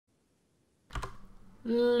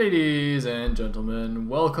Ladies and gentlemen,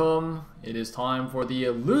 welcome. It is time for the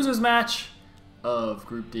losers match of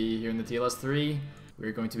Group D here in the TLS3.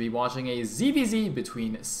 We're going to be watching a ZVZ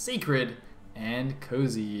between Sacred and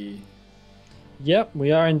Cozy. Yep,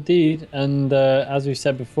 we are indeed, and as we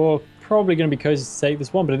said before, probably going to be Cozy to take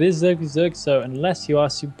this one, but it is Zerg v Zerg, so unless you are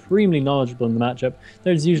supremely knowledgeable in the matchup,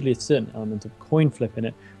 there's usually a certain element of coin flip in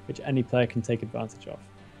it, which any player can take advantage of.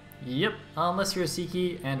 Yep, unless you're a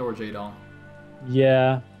Siki and or Jadon.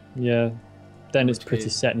 Yeah. Then it's pretty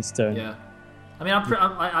set in stone. Yeah, I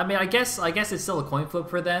mean, I guess it's still a coin flip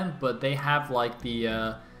for them, but they have like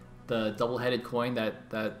the double-headed coin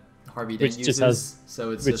that Harvey Dent uses, so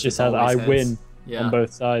it's just has I win on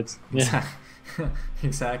both sides. Yeah,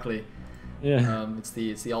 exactly. Yeah, it's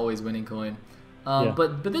the always winning coin.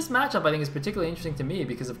 But this matchup I think is particularly interesting to me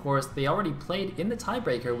because of course they already played in the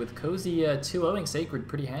tiebreaker with Cozy 2-0ing Sacred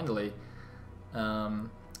pretty handily.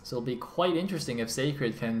 So it'll be quite interesting if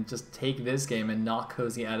Sacred can just take this game and knock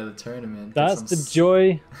Cozy out of the tournament. That's the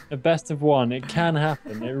joy of best of one. It can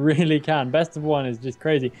happen. It really can. Best of one is just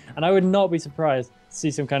crazy. And I would not be surprised to see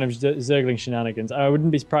some kind of Zergling shenanigans. I wouldn't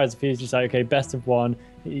be surprised if he's just like, okay, best of one.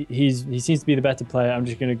 He seems to be the better player. I'm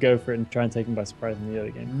just going to go for it and try and take him by surprise in the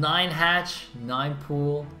early game. 9 hatch, 9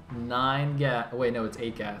 pool, 9 gas. Oh, wait, no, it's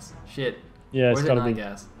 8 gas. Shit. Yeah, it's gotta be 9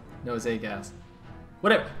 gas. No, it's 8 gas.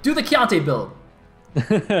 Whatever. Do the Chianti build.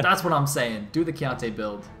 That's what I'm saying. Do the Chianti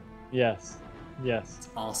build. Yes. It's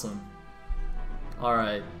awesome.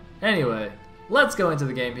 Alright. Anyway, let's go into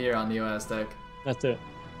the game here on Neo Aztec. Let's do it.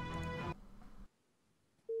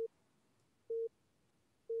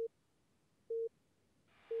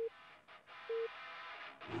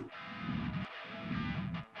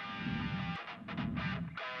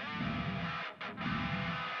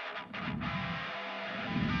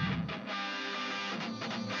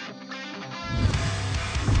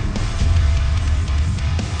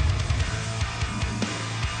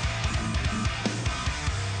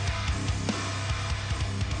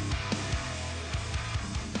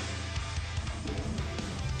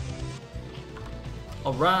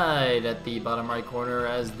 Alright, at the bottom right corner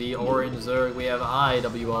as the orange Zerg, we have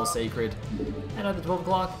IWL Sacred. And at the 12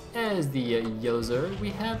 o'clock, as the yellow Zerg, we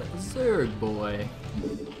have Zerg Boy.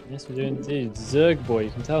 Yes, we do indeed. Zerg Boy.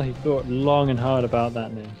 You can tell he thought long and hard about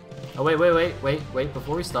that name. Oh, wait,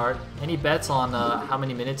 before we start, any bets on how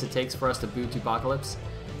many minutes it takes for us to boot Apocalypse?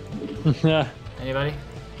 Anybody?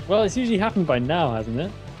 Well, it's usually happened by now, hasn't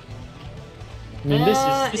it? I mean,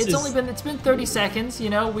 it's been 30 seconds. You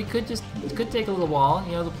know, it could take a little while.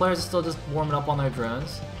 You know, the players are still just warming up on their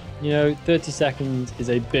drones. You know, 30 seconds is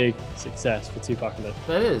a big success for Apocalypse.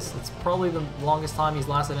 That is. It's probably the longest time he's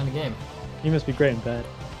lasted in a game. He must be great in bed.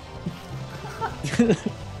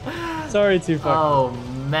 Sorry, Tupac. Oh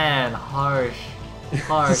man, harsh.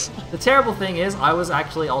 The terrible thing is, I was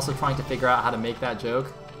actually also trying to figure out how to make that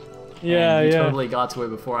joke. Yeah, and you totally got to it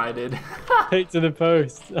before I did. Take to the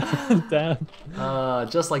post. Damn.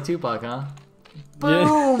 Just like Tupac, huh?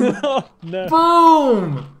 Boom! Yeah. No.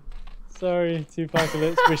 Boom! Sorry,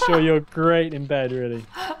 Tupacalypse. We're sure you're great in bed, really.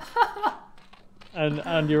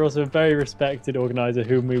 And you're also a very respected organizer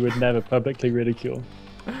whom we would never publicly ridicule.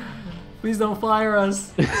 Please don't fire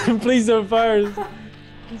us. Please don't fire us.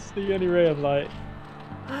 It's the only ray of light.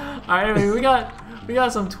 Alright, anyway, we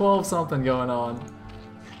got some 12 something going on.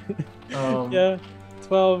 Yeah,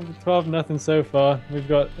 12 nothing so far. We've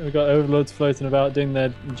got overlords floating about doing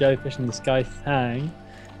their jellyfish in the sky thing,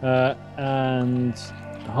 and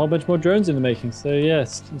a whole bunch more drones in the making. So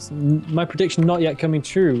yes, my prediction not yet coming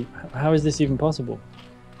true. How is this even possible?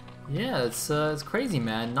 Yeah, it's crazy,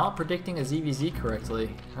 man. Not predicting a ZVZ correctly.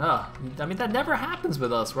 I mean that never happens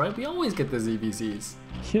with us, right? We always get the ZVZs.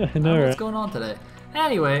 Yeah, I know. What's going on today?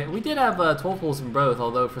 Anyway, we did have 12 pulls from both,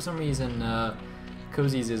 although for some reason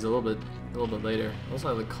Cozy's is a little bit later. I also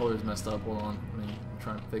have the colors messed up. Hold on, let me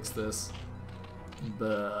try and fix this.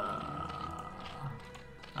 Alright,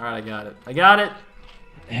 I got it.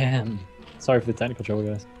 Damn. Sorry for the technical trouble,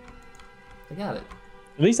 guys. I got it.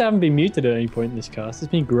 At least I haven't been muted at any point in this cast. It's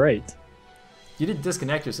been great. You did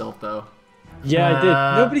disconnect yourself though. Yeah,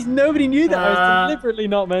 I did. Nobody knew that. I was deliberately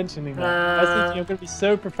not mentioning that. I was thinking I'm going to be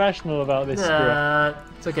so professional about this script.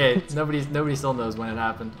 It's okay. Nobody still knows when it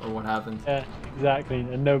happened or what happened. Yeah, exactly.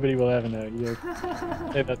 And nobody will ever know. You'll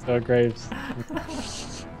say that to our graves.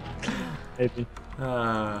 Maybe.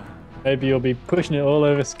 Maybe you'll be pushing it all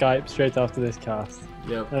over Skype straight after this cast.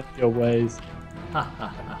 Yep. That's your ways.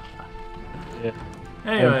 Yeah.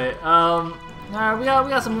 Anyway, we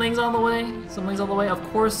got some lings on the way. Of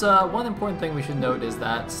course, one important thing we should note is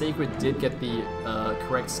that Sacred did get the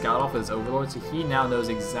correct scout off of his overlord, so he now knows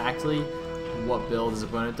exactly what build his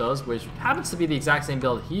opponent does, which happens to be the exact same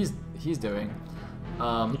build he's doing.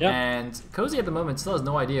 And Cozy at the moment still has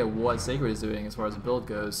no idea what Sacred is doing as far as the build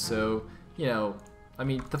goes. So, you know, I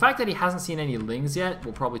mean, the fact that he hasn't seen any Lings yet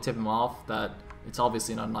will probably tip him off that it's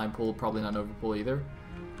obviously not 9 pull, probably not over pull either.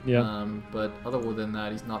 Yeah. But other than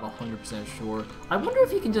that, he's not 100% sure. I wonder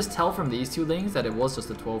if you can just tell from these 2 Lings that it was just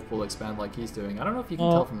a 12 pull expand like he's doing. I don't know if you can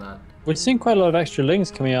tell from that. We're seeing quite a lot of extra Lings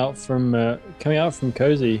coming out from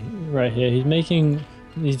Cozy right here.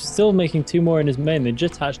 He's still making 2 more in his main. They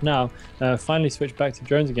just hatched now. Finally switched back to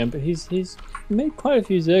drones again, but he's made quite a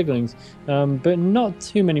few Zerglings, but not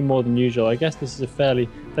too many more than usual. I guess this is a fairly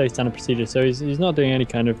standard procedure, so he's not doing any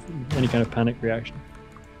kind of panic reaction.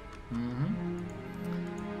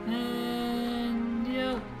 And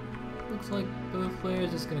yeah, looks like both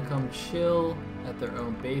players just gonna come chill at their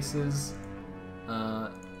own bases.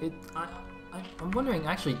 I'm wondering,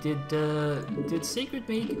 actually, did Sacred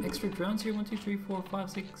make extra drones here? 1, 2, 3, 4, 5,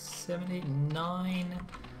 6, 7, 8, 9.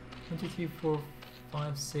 1, 2, 3, 4,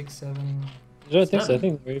 5, 6, 7. I don't think so. I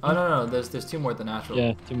think oh no, there's 2 more at the natural.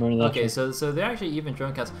 Yeah, 2 more at the natural. Okay, so they're actually even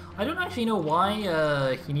drone counts. I don't actually know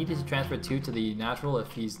why he needed to transfer 2 to the natural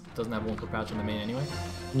if he doesn't have 1 per patch in the main anyway.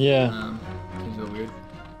 Yeah. Seems a little weird.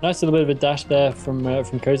 Nice little bit of a dash there from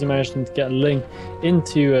Cozy, managing to get a Ling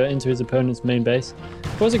into his opponent's main base.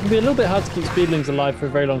 Of course, it can be a little bit hard to keep Speedlings alive for a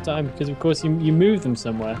very long time because, of course, you move them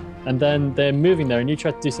somewhere and then they're moving there and you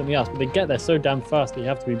try to do something else, but they get there so damn fast that you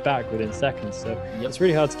have to be back within seconds. So it's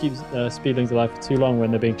really hard to keep Speedlings alive for too long when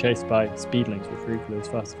they're being chased by Speedlings, which are equally as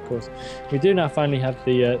fast, of course. We do now finally have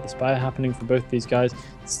the Spire happening for both these guys.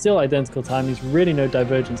 Still identical timings, really no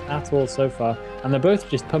divergence at all so far, and they're both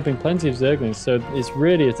just pumping plenty of Zerglings, so it's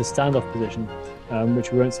really at a standoff position,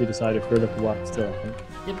 which we won't see decided for a little while still, I think.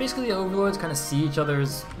 Yeah, basically the Overlords kind of see each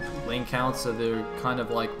other's Ling counts, so they're kind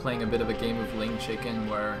of like playing a bit of a game of Ling Chicken,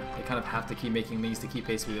 where they kind of have to keep making Lings to keep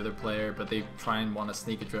pace with the other player, but they try and want to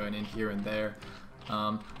sneak a drone in here and there.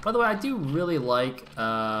 By the way, I do really like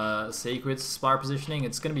Sacred's Spire positioning.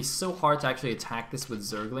 It's going to be so hard to actually attack this with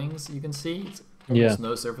Zerglings, you can see. It's almost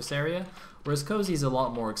no surface area, whereas Cozy's a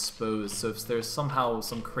lot more exposed, so if there's somehow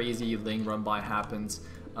some crazy Ling run by happens,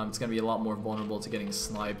 it's going to be a lot more vulnerable to getting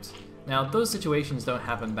sniped. Now, those situations don't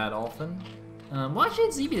happen that often. Well, actually,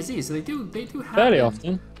 it's ZVZ, so they do happen. Fairly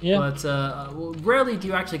often, yeah. But well, rarely do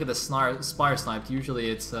you actually get the Spire sniped. Usually,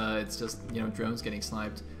 it's just, you know, drones getting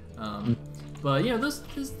sniped. But you know, those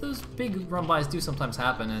big run-bys do sometimes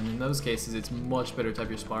happen, and in those cases, it's much better to have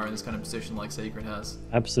your Spire in this kind of position like Sacred has.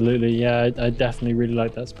 Absolutely, yeah, I definitely really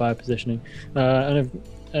like that Spire positioning, and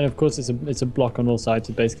of course it's a block on all sides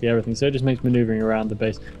of basically everything, so it just makes maneuvering around the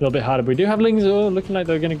base a little bit harder. But we do have Lings looking like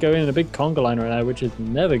they're going to go in a big conga line right now, which is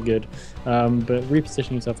never good. But repositioning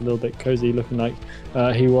himself a little bit, Cozy looking like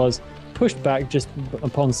he was pushed back just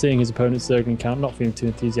upon seeing his opponent's Zergling count, not feeling too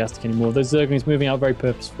enthusiastic anymore. Those Zerglings moving out very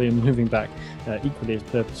purposefully and moving back equally as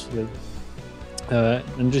purposefully.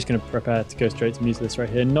 I'm just going to prepare to go straight to Museless right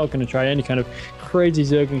here, not going to try any kind of crazy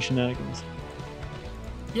Zergling shenanigans.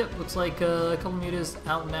 Yep, looks like a couple mutas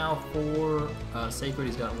out now for Sacred.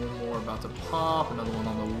 He's got 1 more about to pop, another one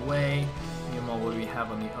on the way. Meanwhile, what do we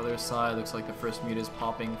have on the other side? Looks like the first muta is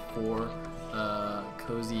popping for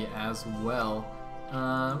Cozy as well.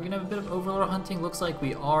 We're going to have a bit of Overlord hunting. Looks like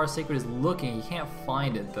we are. Sacred is looking. He can't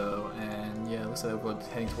find it, though. And yeah, it looks like Overlord's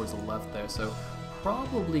heading towards the left there. So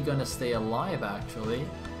probably going to stay alive, actually.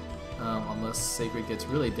 Unless Sacred gets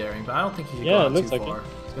really daring. But I don't think he should go out too far.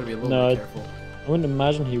 He's going to be a little bit careful. I wouldn't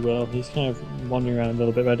imagine he will. He's kind of wandering around a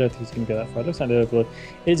little bit, but I don't think he's going to go that far. It looks like the Overlord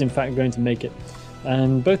is, in fact, going to make it.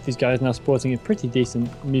 And both these guys now sporting a pretty decent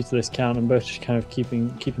Mutalist count, and both just kind of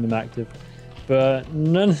keeping them active. But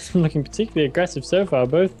none of them looking particularly aggressive so far,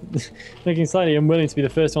 both looking slightly unwilling to be the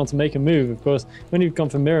first one to make a move. Of course, when you've gone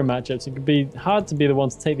for mirror matchups, it could be hard to be the one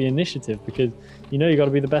to take the initiative because you know you've got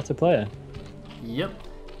to be the better player. Yep,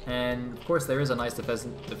 and of course there is a nice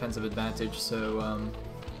defensive advantage, so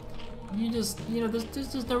there's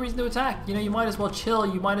just no reason to attack. You know, you might as well chill.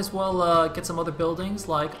 You might as well get some other buildings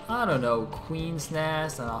like, I don't know, Queen's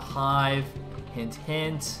Nest and a Hive. Hint,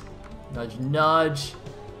 hint. Nudge, nudge.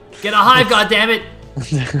 Get a Hive, goddammit!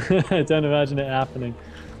 I don't imagine it happening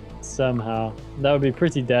somehow. That would be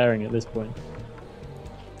pretty daring at this point.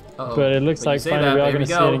 But it looks like finally we are going to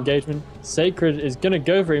see an engagement. Sacred is going to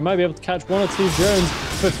go for it. He might be able to catch 1 or 2 drones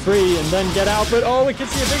for free and then get out. But oh, we can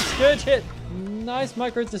see a big Scourge hit. Nice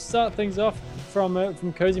micro to start things off from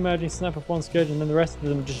Cozy, managing to snap off 1 Scourge, and then the rest of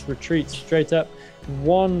them just retreat straight up.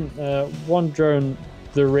 One drone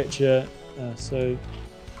the richer. So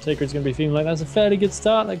Sacred's going to be feeling like that's a fairly good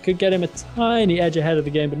start. That could get him a tiny edge ahead of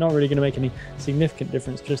the game, but not really going to make any significant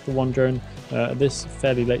difference. Just the one drone at this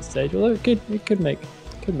fairly late stage, although it could make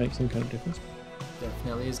some kind of difference.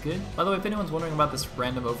 Definitely is good. By the way, if anyone's wondering about this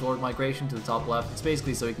random Overlord migration to the top left, it's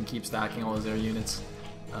basically so he can keep stacking all his air units.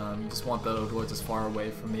 You just want the Overlords as far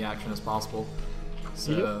away from the action as possible.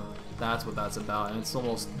 So that's what that's about, and it's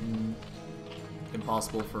almost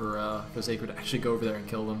impossible for Sacred to actually go over there and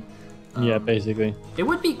kill them. Yeah, basically. It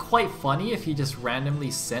would be quite funny if he just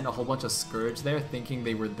randomly sent a whole bunch of Scourge there thinking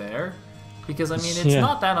they were there. Because, I mean, it's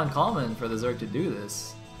not that uncommon for the Zerg to do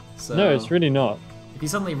this. So, no, it's really not. If he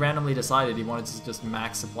suddenly randomly decided he wanted to just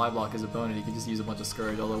max supply block his opponent, he could just use a bunch of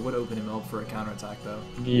Scourge, although it would open him up for a counterattack, though.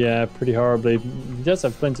 Yeah, pretty horribly. He does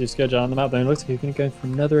have plenty of Scourge on the map, though. It looks like he's going to go for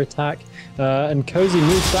another attack. And Cozy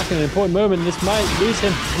moves back in an important moment. This might lose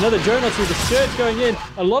him another drone or two. The Scourge going in.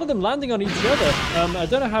 A lot of them landing on each other. I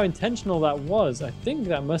don't know how intentional that was. I think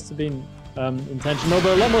that must have been intentional,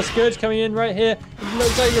 but a lot more Scourge coming in right here. It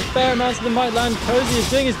looks like a fair amount of them might land. Cozy is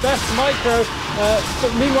doing his best to micro,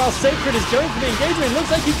 but meanwhile Sacred is going for the engagement. It looks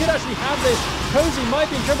like he could actually have this. Cozy might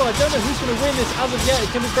be in trouble. I don't know who's going to win this as of yet. It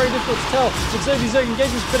can be very difficult to tell with so many Zerg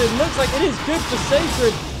engagements, but it looks like it is good for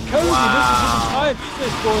Sacred. Cozy looks as his entire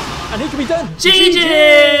business force, and he can be done. GG!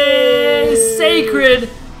 Sacred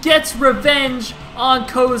gets revenge on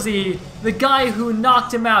Cozy, the guy who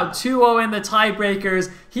knocked him out 2-0 in the tiebreakers.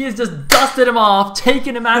 He has just dusted him off,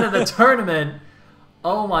 taken him out of the tournament.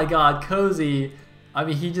 Oh my god, Cozy. I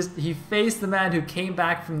mean, he faced the man who came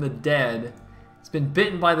back from the dead. He's been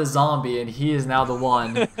bitten by the zombie, and he is now the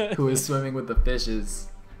one who is swimming with the fishes.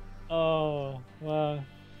 Oh, wow.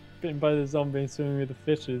 Bitten by the zombie and swimming with the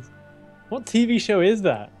fishes. What TV show is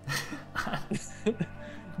that?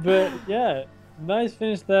 But yeah, nice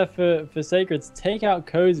finish there for Sacred to take out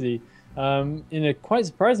Cozy in a quite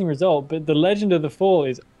surprising result, but the Legend of the Fall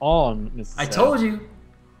is on. Mr. I told you!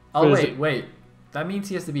 Oh, wait. That means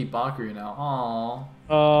he has to beat Bakuryu now. Aww.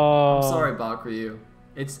 Oh. I'm sorry, Bakuryu.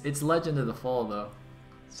 It's Legend of the Fall, though.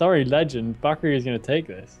 Sorry, Legend. Bakuryu is going to take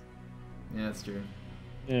this. Yeah, that's true.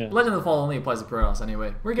 Yeah. Legend of the Fall only applies to Protoss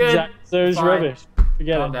anyway. We're good. Exactly. So it's rubbish.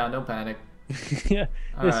 Forget Calm down, don't panic. Yeah,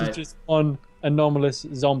 this is just one anomalous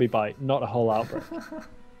zombie bite, not a whole outbreak.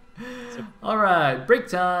 Alright, break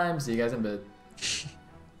time. See you guys in a bit.